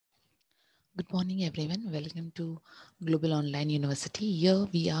Good morning, everyone. Welcome to Global Online University. Here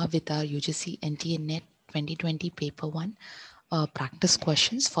we are with our UGC NTA NET 2020 Paper 1 practice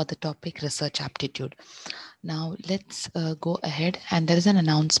questions for the topic Research Aptitude. Now let's go ahead, and there is an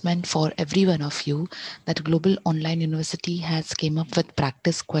announcement for every one of you that Global Online University has came up with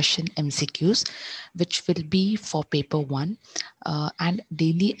practice question MCQs, which will be for paper 1 and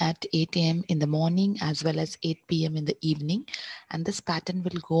daily at 8 a.m. in the morning as well as 8 p.m. in the evening, and this pattern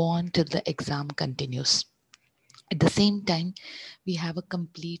will go on till the exam continues. At the same time, we have a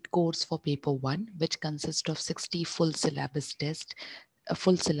complete course for paper 1, which consists of 60 full syllabus tests,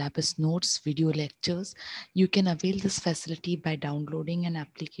 full syllabus notes, video lectures. You can avail this facility by downloading an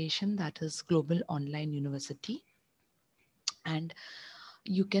application that is Global Online University. And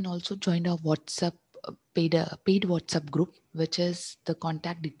you can also join our WhatsApp paid WhatsApp group, which is the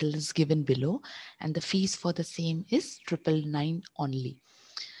contact details given below, and the fees for the same is 999 only.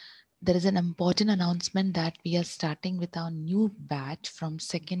 There is an important announcement that we are starting with our new batch from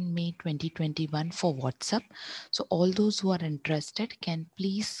 2nd May 2021 for WhatsApp. So all those who are interested can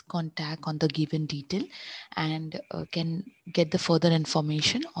please contact on the given detail and can get the further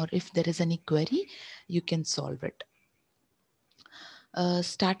information, or if there is any query, you can solve it.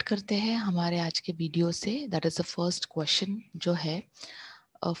 Start करते हैं हमारे आज के video से. That is the first question जो है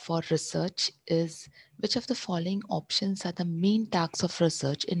for research is, which of the following options are the main tasks of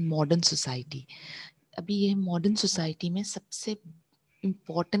research in modern society? अभी ये मॉडर्न सोसाइटी में सबसे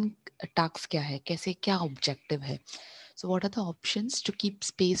इम्पोर्टेंट टास्क क्या है, कैसे क्या ऑब्जेक्टिव है? So what are the options? To keep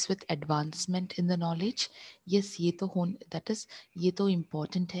pace with advancement in the knowledge. Yes, ये तो that is ये तो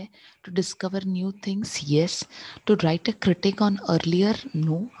important है. To discover new things. Yes. To write a critic on earlier.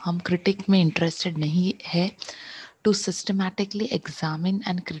 No, हम critic में interested नहीं है. To systematically examine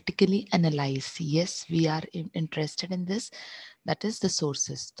and critically analyze. Yes, we are interested in this. That is the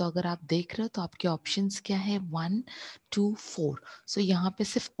sources. तो अगर आप देख रहे हो तो आपके ऑप्शंस क्या है? 1, 2, 4. सो यहाँ पे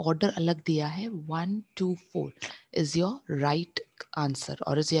सिर्फ ऑर्डर अलग दिया है. 1, 2, 4 is your right answer,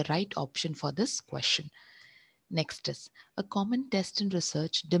 or is your right option for this question. Next is, a common test in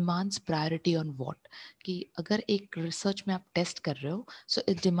research demands priority on what? कि अगर एक research में आप test कर रहे हो, so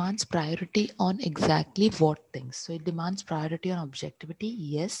it demands priority on exactly what things? So it demands priority on objectivity,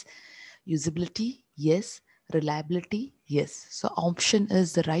 yes. Usability, yes. Reliability, yes. So option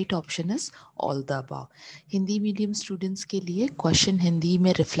is, the right option is all the above. Hindi medium students के लिए question Hindi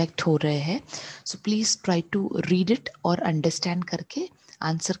में reflect हो रहे हैं, so please try to read it और understand करके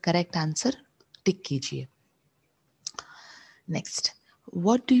answer, correct answer tick कीजिए. Next,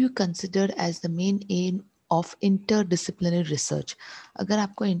 what do you consider as the main aim of interdisciplinary research? अगर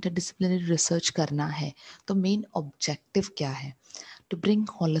आपको interdisciplinary research करना है तो main objective क्या है? To bring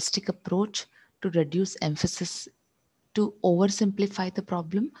holistic approach, to reduce emphasis, to oversimplify the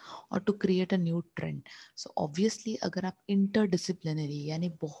problem, or to create a new trend. So obviously अगर आप interdisciplinary यानी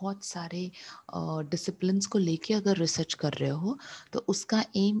बहुत सारे disciplines को लेके अगर research कर रहे हो तो उसका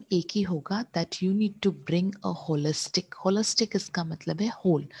aim एक ही होगा, that you need to bring a holistic इसका मतलब है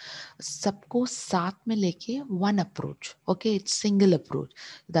whole, सबको साथ में लेके one approach. Okay, it's single approach,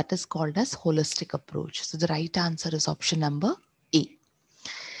 that is called as holistic approach. So the right answer is option number A.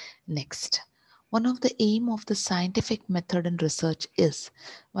 Next, one of the aim of the scientific method in research is,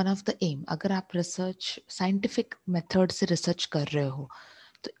 one of the aim, अगर आप research scientific method से research कर रहे हो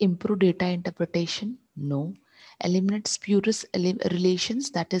तो improve data interpretation, no. Eliminate spurious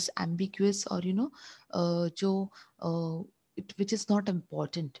relations, that is ambiguous or which is not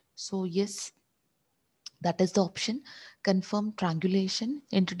important. So yes, that is the option. Confirm triangulation,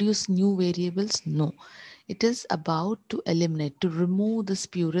 introduce new variables, no. It is about to eliminate, to remove the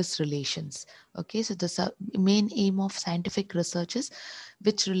spurious relations. Okay, so the main aim of scientific research is,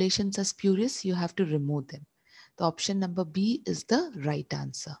 which relations are spurious, you have to remove them. The option number B is the right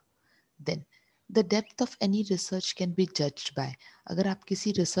answer. Then, the depth of any research can be judged by. अगर आप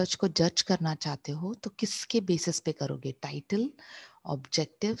किसी research को judge करना चाहते हो तो किसके basis पे करोगे? Title,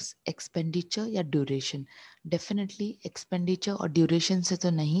 objectives, expenditure या duration? Definitely expenditure और duration से तो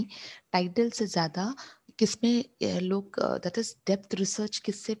नहीं. Title से ज़्यादा किसमें लोग, that is depth research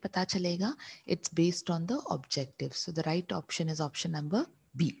किससे पता चलेगा? It's based on the objectives. So the right option is option number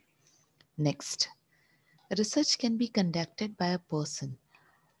B. Next, research can be conducted by a person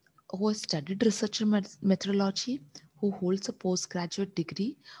who has studied research methodology, who holds a postgraduate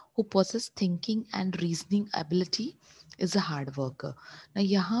degree, who possesses thinking and reasoning ability, is a hard worker. Now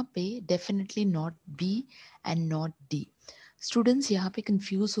यहाँ पे definitely not B and not D. Students यहाँ पे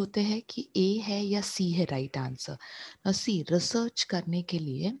confuse होते हैं कि A है या C है right answer. Now see, research करने के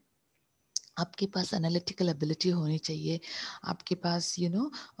लिए आपके पास एनालिटिकल एबिलिटी होनी चाहिए, आपके पास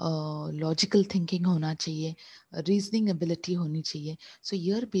लॉजिकल थिंकिंग होना चाहिए, रीजनिंग एबिलिटी होनी चाहिए. So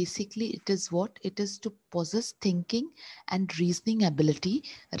here basically it is what it is to possess thinking and reasoning ability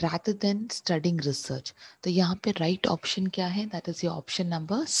rather than studying research. तो यहाँ पे राइट ऑप्शन क्या है? That is your option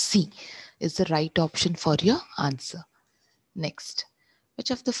number C is the right option for your answer. Next,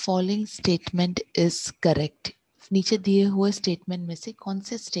 which of the following statement is correct? नीचे दिए हुए statement में से कौन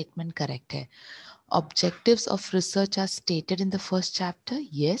से स्टेटमेंट करेक्ट है? Objectives of research are stated in the first chapter.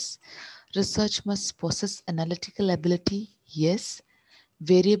 Yes. Research must possess analytical ability. Yes.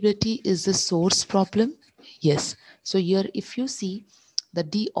 Variability is the source problem. Yes. So here if you see the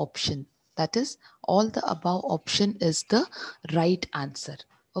D option, that is all the above option is the right answer.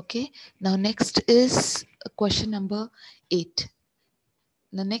 Okay. Now next is question number 8.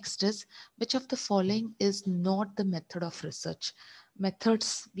 The next is, which of the following is not the method of research?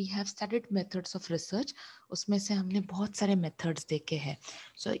 Methods, we have studied methods of research. उसमें से हमने बहुत सारे methods देखे हैं.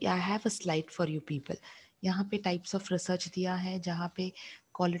 So I have a slide for you people. यहाँ पे types of research दिया है, जहाँ पे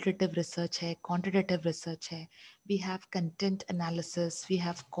qualitative research है, quantitative research है. We have content analysis, we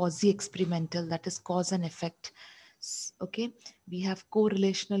have quasi-experimental, that is cause and effect. Okay, we have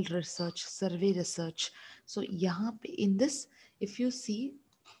correlational research, survey research. So यहाँ पे in this, if you see,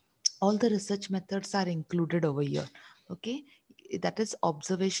 all the research methods are included over here. Okay, that is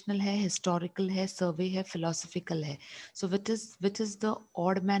observational hai, historical hai, survey hai, philosophical hai. So which is the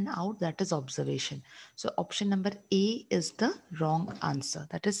odd man out? That is observation. So option number A is the wrong answer.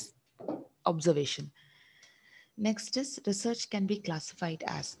 That is observation. Next is, research can be classified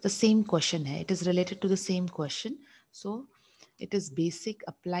as, the same question hai, it is related to the same question. So it is basic,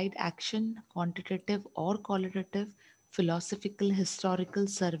 applied action, quantitative or qualitative, philosophical, historical,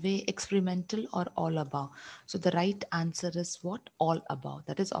 survey, experimental, or all above. So the right answer is what? All above.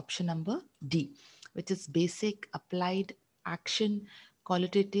 That is option number D, which is basic, applied action,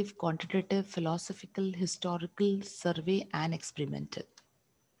 qualitative, quantitative, philosophical, historical, survey, and experimental.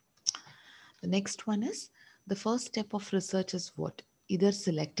 The next one is, the first step of research is what? Either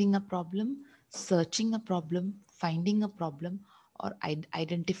selecting a problem, searching a problem, finding a problem, or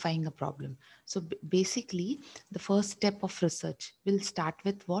identifying a problem. So basically, the first step of research will start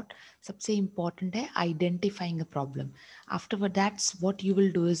with what? सबसे important है identifying a problem. Afterward, that's what you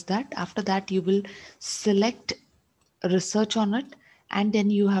will do is that after that you will select research on it, and then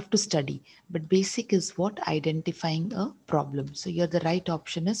you have to study. But basic is what? Identifying a problem. So here the right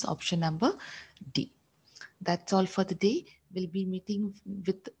option is option number D. That's all for the day. We'll be meeting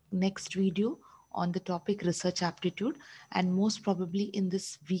with next video on the topic research aptitude, and most probably in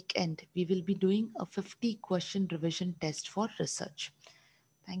this weekend we will be doing a 50 question revision test for research.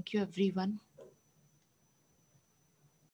 Thank you everyone.